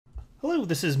Hello,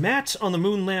 this is Matt on the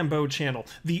Moon Lambo channel.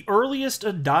 The earliest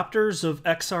adopters of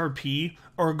XRP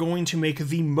are going to make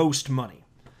the most money.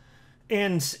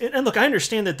 And look, I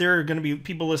understand that there are going to be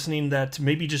people listening that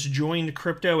maybe just joined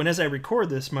crypto, and as I record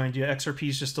this, mind you, XRP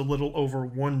is just a little over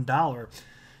 $1.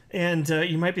 And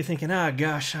you might be thinking,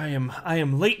 gosh, I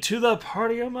am late to the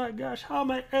party. Oh my gosh, how am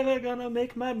I ever going to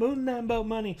make my Moon Lambo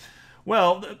money?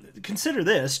 Well, consider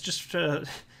this, just for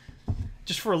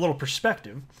a little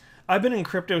perspective. I've been in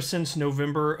crypto since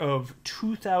November of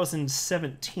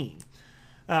 2017.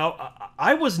 Now,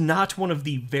 I was not one of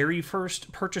the very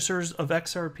first purchasers of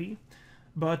XRP,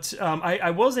 but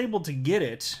I was able to get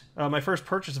it. My first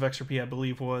purchase of XRP, I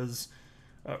believe, was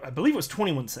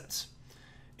 21 cents.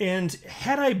 And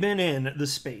had I been in the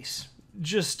space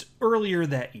just earlier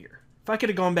that year, if I could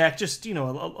have gone back just,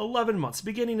 11 months,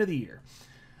 beginning of the year,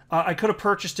 I could have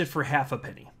purchased it for half a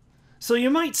penny. So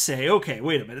you might say, okay,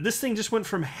 wait a minute, this thing just went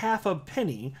from half a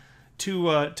penny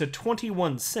to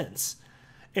 21 cents.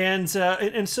 And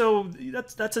so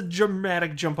that's a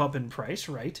dramatic jump up in price,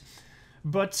 right?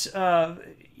 But,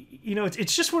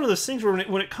 it's just one of those things where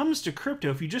when it comes to crypto,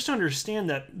 if you just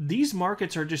understand that these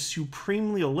markets are just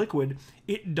supremely illiquid,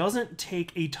 it doesn't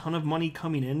take a ton of money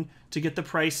coming in to get the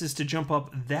prices to jump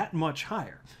up that much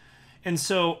higher. And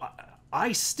so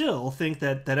I still think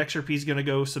that XRP is going to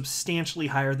go substantially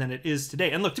higher than it is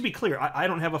today. And look, to be clear, I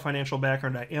don't have a financial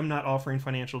background. I am not offering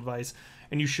financial advice,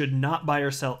 and you should not buy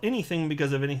or sell anything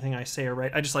because of anything I say or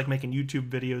write. I just like making YouTube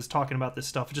videos talking about this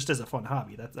stuff just as a fun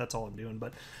hobby. That's all I'm doing.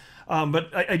 But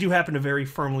I do happen to very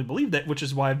firmly believe that, which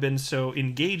is why I've been so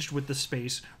engaged with the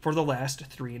space for the last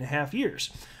 3.5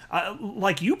 years.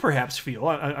 Like you perhaps feel,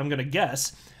 I'm going to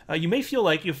guess, you may feel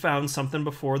like you found something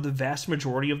before the vast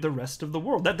majority of the rest of the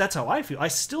world. That's how I feel. I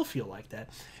still feel like that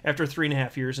after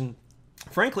 3.5 years. And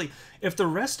frankly, if the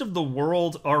rest of the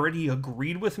world already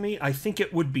agreed with me, I think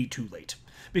it would be too late.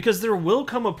 Because there will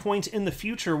come a point in the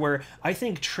future where I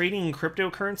think trading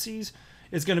cryptocurrencies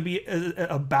is going to be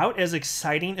about as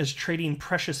exciting as trading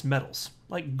precious metals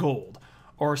like gold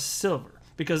or silver.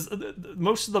 Because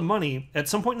most of the money, at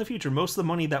some point in the future, most of the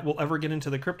money that will ever get into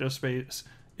the crypto space,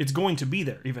 it's going to be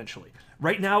there eventually.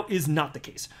 Right now is not the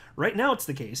case. Right now it's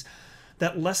the case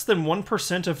that less than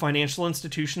 1% of financial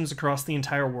institutions across the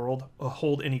entire world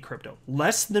hold any crypto.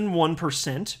 Less than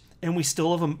 1%, and we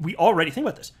still have we already, think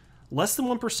about this, less than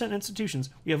 1%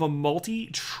 institutions, we have a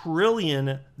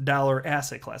multi-trillion-dollar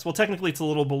asset class. Well, technically it's a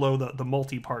little below the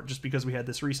multi part just because we had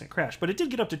this recent crash, but it did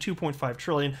get up to 2.5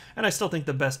 trillion, and I still think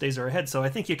the best days are ahead, so I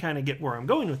think you kind of get where I'm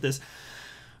going with this.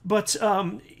 But,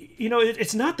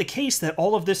 it's not the case that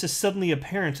all of this is suddenly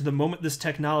apparent the moment this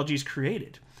technology is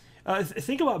created.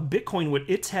 Think about Bitcoin, what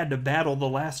it's had to battle the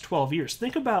last 12 years.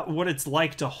 Think about what it's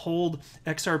like to hold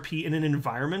XRP in an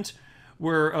environment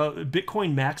where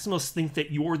Bitcoin maximalists think that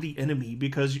you're the enemy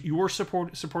because you're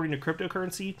supporting a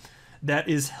cryptocurrency that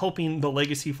is helping the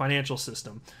legacy financial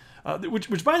system.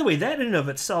 Which, by the way, that in and of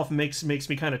itself makes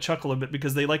me kind of chuckle a bit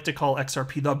because they like to call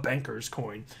XRP the banker's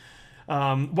coin.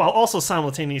 While also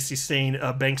simultaneously saying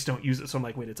banks don't use it. So I'm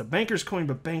like, wait, it's a banker's coin,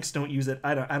 but banks don't use it.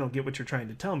 I don't get what you're trying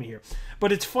to tell me here.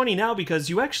 But it's funny now because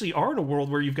you actually are in a world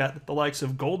where you've got the likes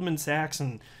of Goldman Sachs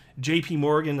and JP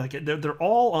Morgan. Like they're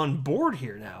all on board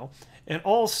here now, and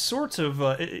all sorts of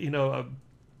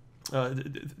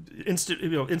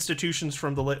institutions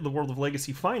from the world of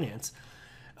legacy finance.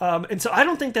 And so I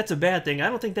don't think that's a bad thing. I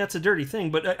don't think that's a dirty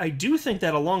thing. But I do think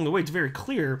that along the way, it's very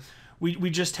clear we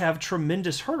just have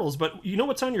tremendous hurdles. But you know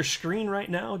what's on your screen right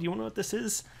now? Do you want to know what this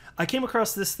is? I came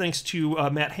across this thanks to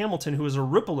Matt Hamilton, who is a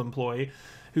Ripple employee,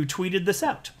 who tweeted this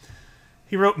out.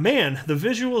 He wrote, "Man, the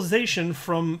visualization that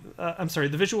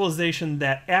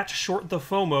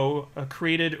 @ShortTheFOMO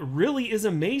created really is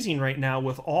amazing right now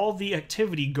with all the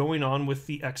activity going on with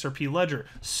the XRP ledger.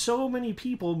 So many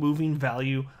people moving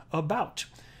value about."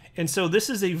 And so this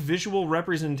is a visual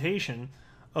representation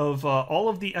of all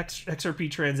of the XRP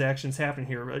transactions happening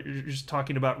here. You're just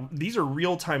talking about, these are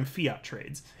real-time fiat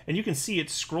trades. And you can see it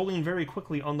scrolling very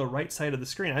quickly on the right side of the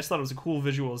screen. I just thought it was a cool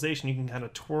visualization. You can kind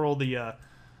of twirl the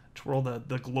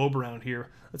globe around here.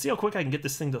 Let's see how quick I can get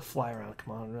this thing to fly around.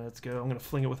 Come on, let's go. I'm going to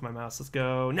fling it with my mouse. Let's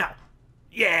go. Now.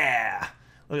 Yeah!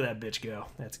 Look at that bitch go.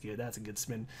 That's good. That's a good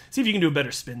spin. See if you can do a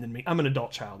better spin than me. I'm an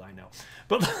adult child, I know.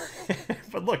 But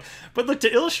look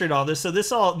to illustrate all this. So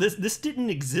this didn't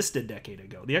exist a decade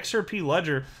ago. The XRP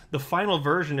ledger, the final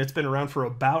version, it's been around for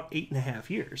about 8.5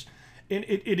 years, and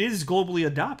it is globally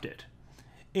adopted.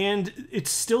 And it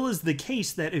still is the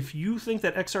case that if you think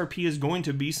that XRP is going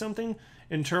to be something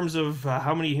in terms of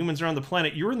how many humans are on the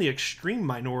planet, you're in the extreme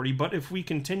minority. But if we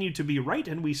continue to be right,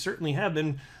 and we certainly have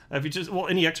been, if you just, well,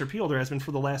 any XRP holder has been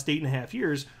for the last 8.5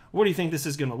 years, what do you think this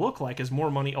is going to look like as more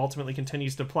money ultimately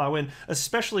continues to plow in,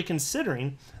 especially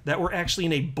considering that we're actually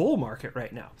in a bull market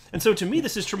right now? And so to me,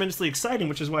 this is tremendously exciting,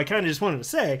 which is why I kind of just wanted to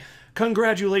say,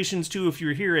 congratulations to if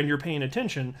you're here and you're paying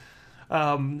attention.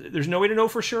 There's no way to know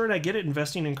for sure, and I get it.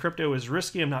 Investing in crypto is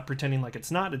risky. I'm not pretending like it's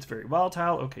not. It's very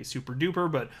volatile. Okay, super duper,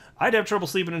 but I'd have trouble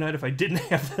sleeping at night if I didn't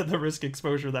have the risk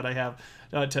exposure that I have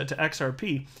to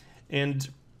XRP. And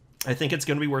I think it's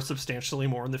going to be worth substantially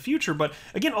more in the future. But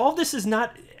again, all of this is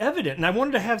not evident, and I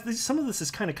wanted to have some of this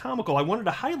is kind of comical. I wanted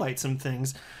to highlight some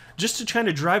things just to try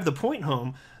to drive the point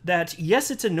home that yes,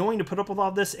 it's annoying to put up with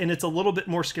all this, and it's a little bit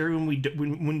more scary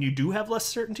when you do have less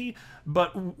certainty.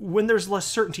 But when there's less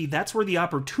certainty, that's where the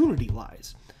opportunity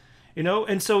lies. You know,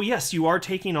 and so yes, you are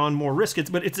taking on more risk.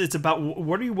 But it's about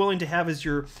what are you willing to have as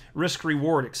your risk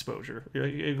reward exposure.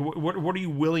 What are you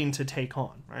willing to take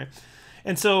on, right?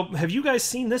 And so, have you guys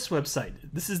seen this website?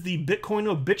 This is the Bitcoin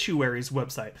Obituaries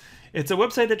website. It's a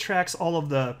website that tracks all of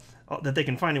the that they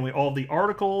can find anyway, all of the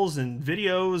articles and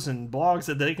videos and blogs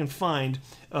that they can find,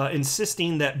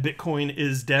 insisting that Bitcoin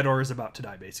is dead or is about to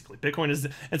die. Basically, Bitcoin is,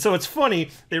 and so it's funny.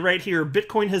 They write here,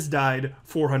 Bitcoin has died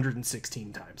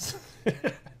 416 times.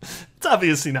 It's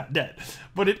obviously not dead,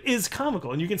 but it is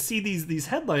comical, and you can see these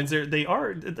headlines. They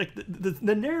are like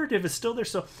the narrative is still there.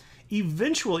 So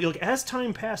eventually, like as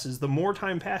time passes, the more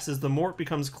time passes, the more it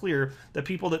becomes clear that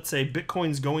people that say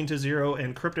Bitcoin's going to zero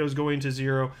and crypto's going to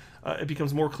zero, it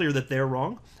becomes more clear that they're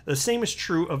wrong. The same is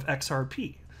true of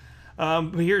XRP.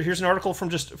 Here's an article from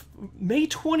just May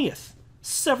 20th,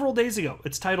 several days ago.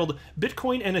 It's titled,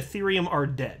 Bitcoin and Ethereum are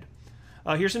dead.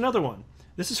 Here's another one.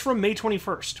 This is from May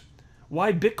 21st.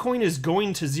 Why Bitcoin is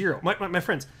going to zero. My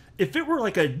friends, if it were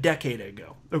like a decade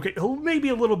ago, okay, maybe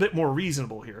a little bit more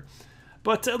reasonable here.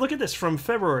 But look at this from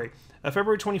February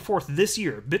 24th this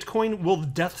year. Bitcoin will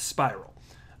death spiral.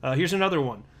 Here's another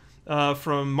one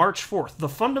from March 4th. The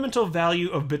fundamental value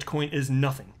of Bitcoin is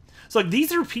nothing. So like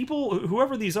these are people,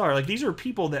 whoever these are, like these are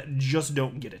people that just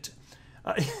don't get it.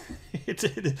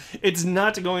 It's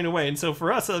not going away. And so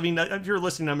for us, I mean, if you're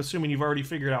listening, I'm assuming you've already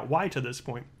figured out why to this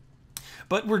point.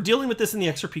 But we're dealing with this in the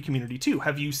XRP community too.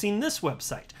 Have you seen this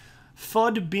website?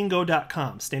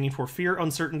 FUDBingo.com, standing for Fear,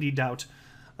 Uncertainty, Doubt.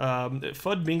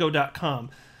 FUDBingo.com.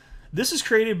 This is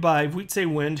created by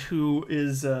Wietse Wind, who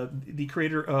is the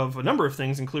creator of a number of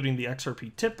things, including the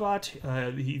XRP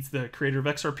Tipbot. He's the creator of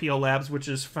XRPL Labs, which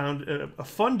is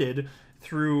funded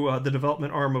through the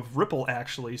development arm of Ripple,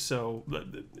 actually. So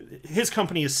his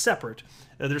company is separate.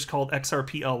 There's called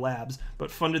XRPL Labs, but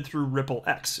funded through Ripple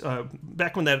X.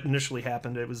 Back when that initially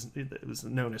happened, it was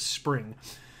known as Spring.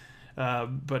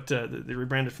 But they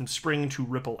rebranded from Spring to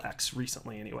Ripple X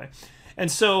recently, anyway. And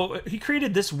so he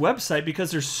created this website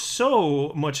because there's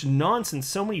so much nonsense,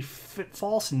 so many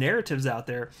false narratives out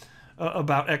there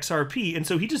about XRP. And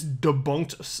so he just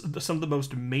debunked some of the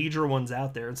most major ones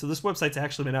out there. And so this website's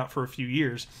actually been out for a few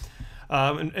years.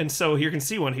 And so here you can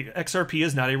see one. XRP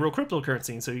is not a real cryptocurrency.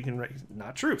 And so you can write,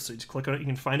 not true. So you just click on it, you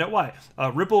can find out why.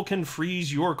 Ripple can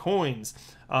freeze your coins.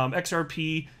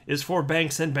 XRP is for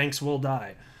banks and banks will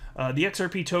die. The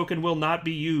XRP token will not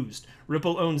be used.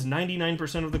 Ripple owns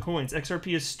 99% of the coins.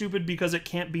 XRP is stupid because it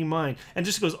can't be mined. And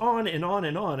just goes on and on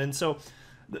and on. And so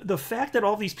the fact that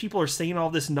all these people are saying all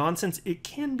this nonsense, it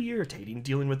can be irritating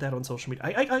dealing with that on social media.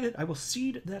 I will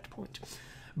cede that point.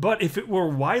 But if it were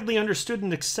widely understood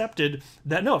and accepted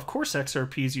that, no, of course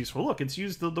XRP is useful. Look, it's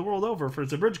used the world over for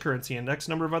its a bridge currency and X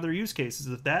number of other use cases.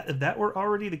 If that were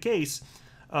already the case,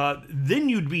 then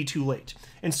you'd be too late.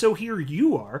 And so here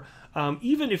you are.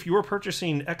 Even if you were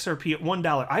purchasing XRP at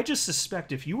 $1, I just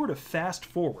suspect if you were to fast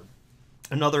forward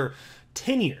another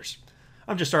 10 years,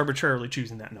 I'm just arbitrarily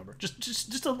choosing that number.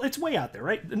 It's way out there,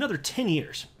 right? Another 10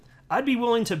 years. I'd be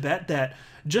willing to bet that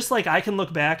just like I can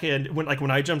look back and when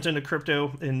I jumped into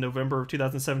crypto in November of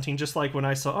 2017, just like when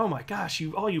I saw, oh my gosh,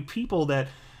 all you people that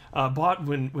bought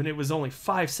when it was only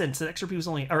 5 cents, and XRP was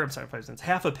only, or I'm sorry, 5 cents,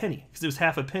 half a penny, because it was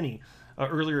half a penny.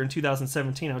 Earlier in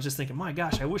 2017, I was just thinking, my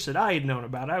gosh, I wish that I had known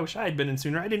about it. I wish I had been in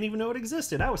sooner. I didn't even know it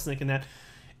existed. I was thinking that.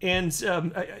 And,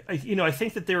 I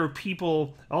think that there are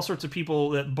people, all sorts of people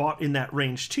that bought in that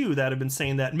range too, that have been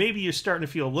saying that maybe you're starting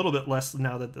to feel a little bit less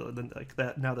now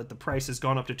that now that the price has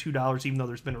gone up to $2, even though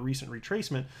there's been a recent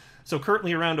retracement. So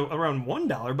currently around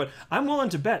 $1, but I'm willing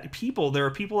to bet there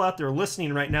are people out there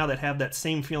listening right now that have that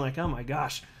same feeling like, oh my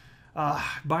gosh,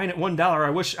 buying at $1.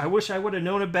 I wish I would have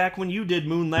known it back when you did,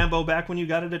 Moon Lambo, back when you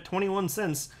got it at 21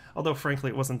 cents. Although, frankly,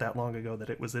 it wasn't that long ago that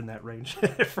it was in that range.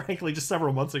 Frankly, just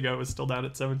several months ago, it was still down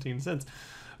at 17 cents.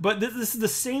 But this is the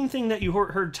same thing that you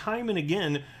heard time and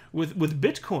again with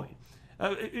Bitcoin.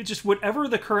 It just, whatever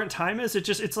the current time is,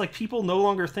 it's like people no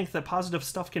longer think that positive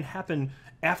stuff can happen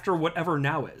after whatever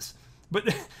now is.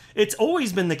 But it's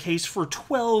always been the case for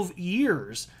 12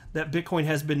 years that Bitcoin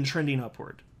has been trending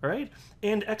upward, right?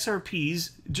 And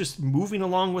XRP's just moving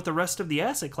along with the rest of the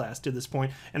asset class to this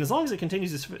point. And as long as it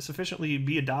continues to sufficiently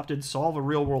be adopted, solve a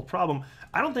real world problem,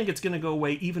 I don't think it's going to go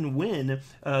away even when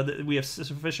we have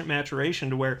sufficient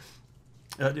maturation to where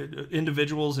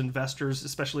individuals, investors,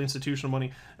 especially institutional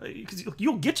money, because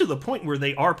you'll get to the point where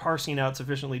they are parsing out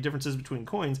sufficiently differences between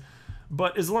coins.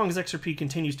 But as long as XRP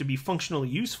continues to be functionally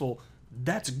useful,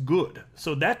 that's good.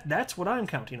 So that's what I'm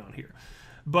counting on here.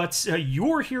 But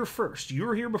you're here first.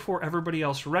 You're here before everybody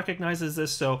else recognizes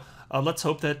this. So let's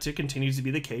hope that it continues to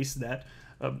be the case that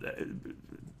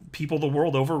people the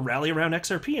world over rally around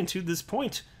XRP. And to this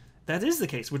point, that is the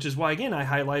case, which is why, again, I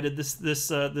highlighted this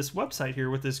website here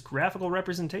with this graphical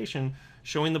representation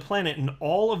showing the planet and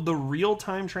all of the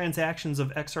real-time transactions of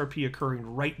XRP occurring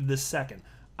right this second.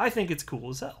 I think it's cool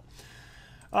as hell.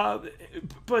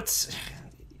 But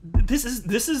this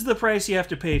is the price you have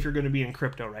to pay if you're going to be in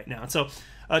crypto right now. So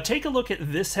take a look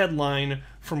at this headline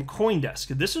from CoinDesk.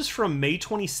 This is from May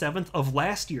 27th of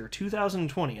last year,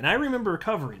 2020, and I remember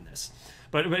covering this.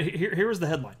 But here was the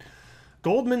headline.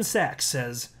 Goldman Sachs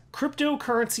says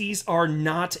cryptocurrencies are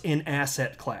not an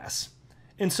asset class.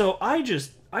 And so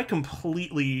I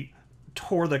completely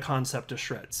tore the concept to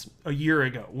shreds a year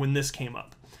ago when this came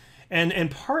up. And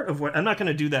part of what, I'm not going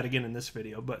to do that again in this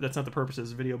video, but that's not the purpose of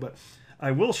this video, but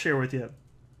I will share with you.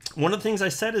 One of the things I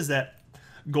said is that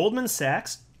Goldman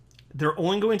Sachs, they're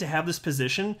only going to have this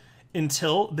position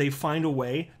until they find a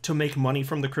way to make money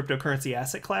from the cryptocurrency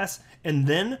asset class, and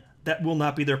then that will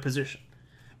not be their position.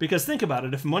 Because think about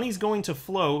it, if money's going to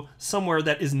flow somewhere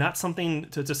that is not something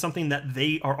to something that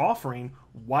they are offering,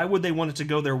 why would they want it to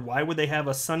go there? Why would they have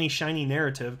a sunny, shiny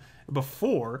narrative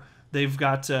before they've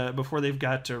got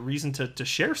a reason to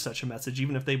share such a message,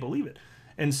 even if they believe it?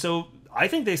 And so I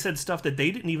think they said stuff that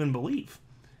they didn't even believe.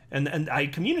 And I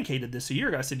communicated this a year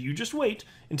ago. I said, you just wait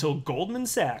until Goldman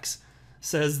Sachs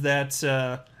says that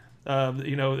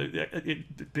Bitcoin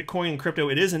and crypto,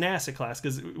 it is an asset class,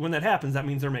 because when that happens, that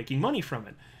means they're making money from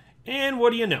it. And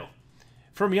what do you know?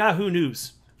 From Yahoo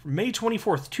News, from May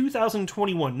 24th,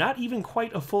 2021, not even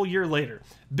quite a full year later,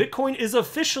 Bitcoin is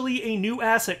officially a new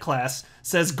asset class,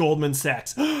 says Goldman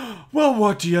Sachs. Well,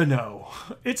 what do you know?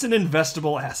 It's an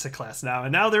investable asset class now,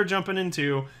 and now they're jumping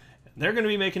into, they're going to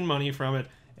be making money from it.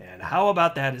 And how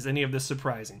about that? Is any of this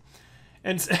surprising?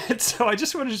 And so I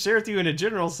just wanted to share with you in a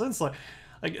general sense, like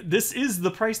this is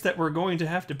the price that we're going to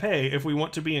have to pay if we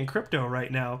want to be in crypto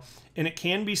right now. And it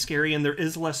can be scary, and there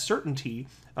is less certainty,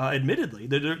 admittedly.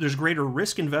 There's greater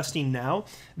risk investing now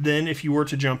than if you were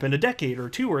to jump in a decade or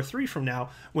 2 or 3 from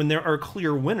now when there are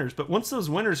clear winners. But once those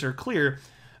winners are clear,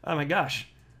 oh my gosh,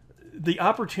 the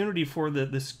opportunity for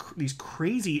these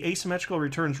crazy asymmetrical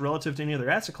returns relative to any other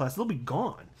asset class, they'll be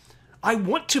gone. I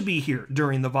want to be here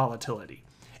during the volatility.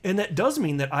 And that does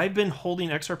mean that I've been holding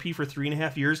XRP for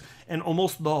 3.5 years, and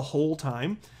almost the whole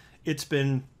time it's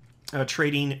been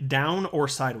trading down or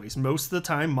sideways. Most of the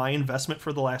time, my investment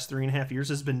for the last 3.5 years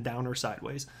has been down or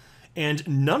sideways.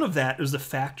 And none of that is a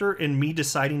factor in me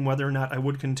deciding whether or not I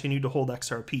would continue to hold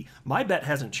XRP. My bet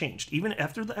hasn't changed. Even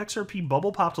after the XRP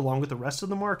bubble popped along with the rest of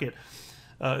the market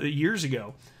years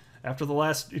ago, after the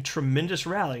last tremendous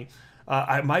rally,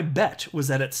 my bet was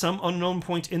that at some unknown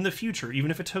point in the future,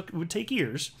 even if it would take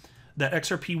years, that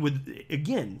XRP would,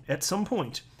 again, at some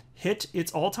point, hit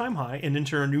its all-time high and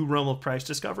enter a new realm of price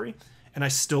discovery. And I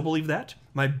still believe that.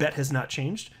 My bet has not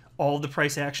changed. All of the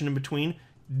price action in between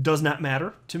does not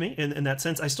matter to me in that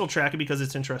sense. I still track it because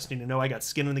it's interesting to know. I got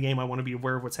skin in the game. I want to be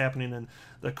aware of what's happening in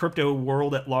the crypto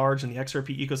world at large and the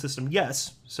XRP ecosystem.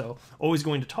 Yes, so always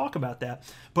going to talk about that.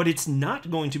 But it's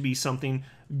not going to be something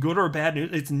good or bad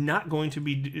news. It's not going to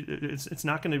be. It's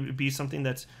not going to be something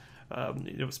that's,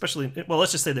 especially, well,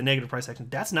 let's just say the negative price action.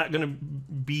 That's not going to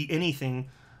be anything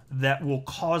that will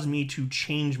cause me to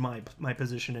change my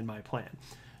position in my plan.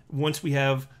 Once we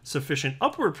have sufficient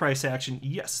upward price action,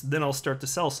 yes, then I'll start to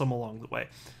sell some along the way.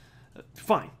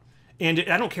 Fine. And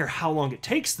I don't care how long it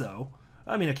takes, though.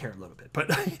 I mean, I care a little bit, but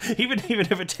even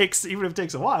if it takes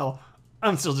a while,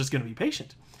 I'm still just going to be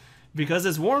patient. Because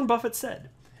as Warren Buffett said,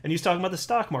 and he's talking about the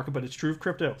stock market, but it's true of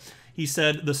crypto, he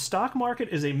said, the stock market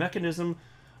is a mechanism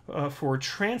for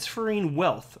transferring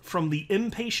wealth from the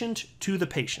impatient to the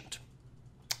patient.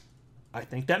 I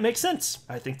think that makes sense.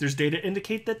 I think there's data to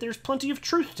indicate that there's plenty of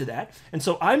truth to that. And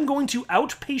so I'm going to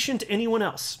outpatient anyone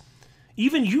else.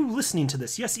 Even you listening to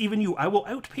this. Yes, even you. I will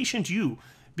outpatient you.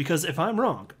 Because if I'm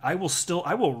wrong, I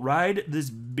will ride this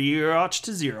biatch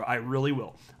to zero. I really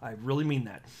will. I really mean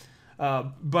that.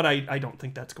 But I don't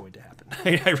think that's going to happen.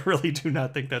 I really do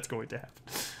not think that's going to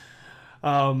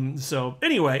happen. So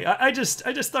anyway, I just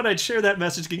thought I'd share that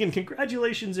message. Again,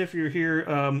 congratulations if you're here.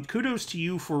 Kudos to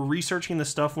you for researching this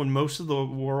stuff when most of the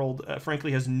world,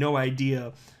 frankly, has no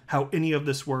idea how any of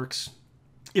this works,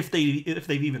 if they've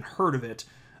even heard of it.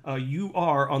 You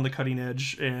are on the cutting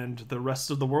edge, and the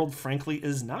rest of the world, frankly,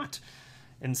 is not.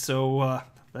 And so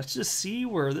let's just see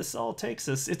where this all takes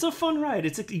us. It's a fun ride.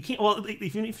 You can't. Well,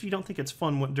 even if you don't think it's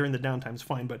fun during the downtime, it's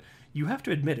fine. But you have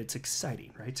to admit it's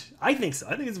exciting, right? I think so.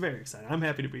 I think it's very exciting. I'm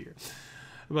happy to be here.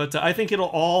 But I think it'll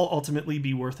all ultimately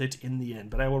be worth it in the end.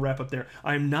 But I will wrap up there.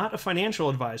 I'm not a financial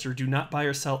advisor. Do not buy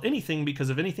or sell anything because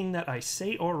of anything that I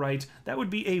say or write. That would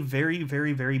be a very,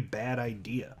 very, very bad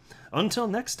idea. Until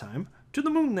next time, to the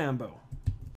moon, Lambo.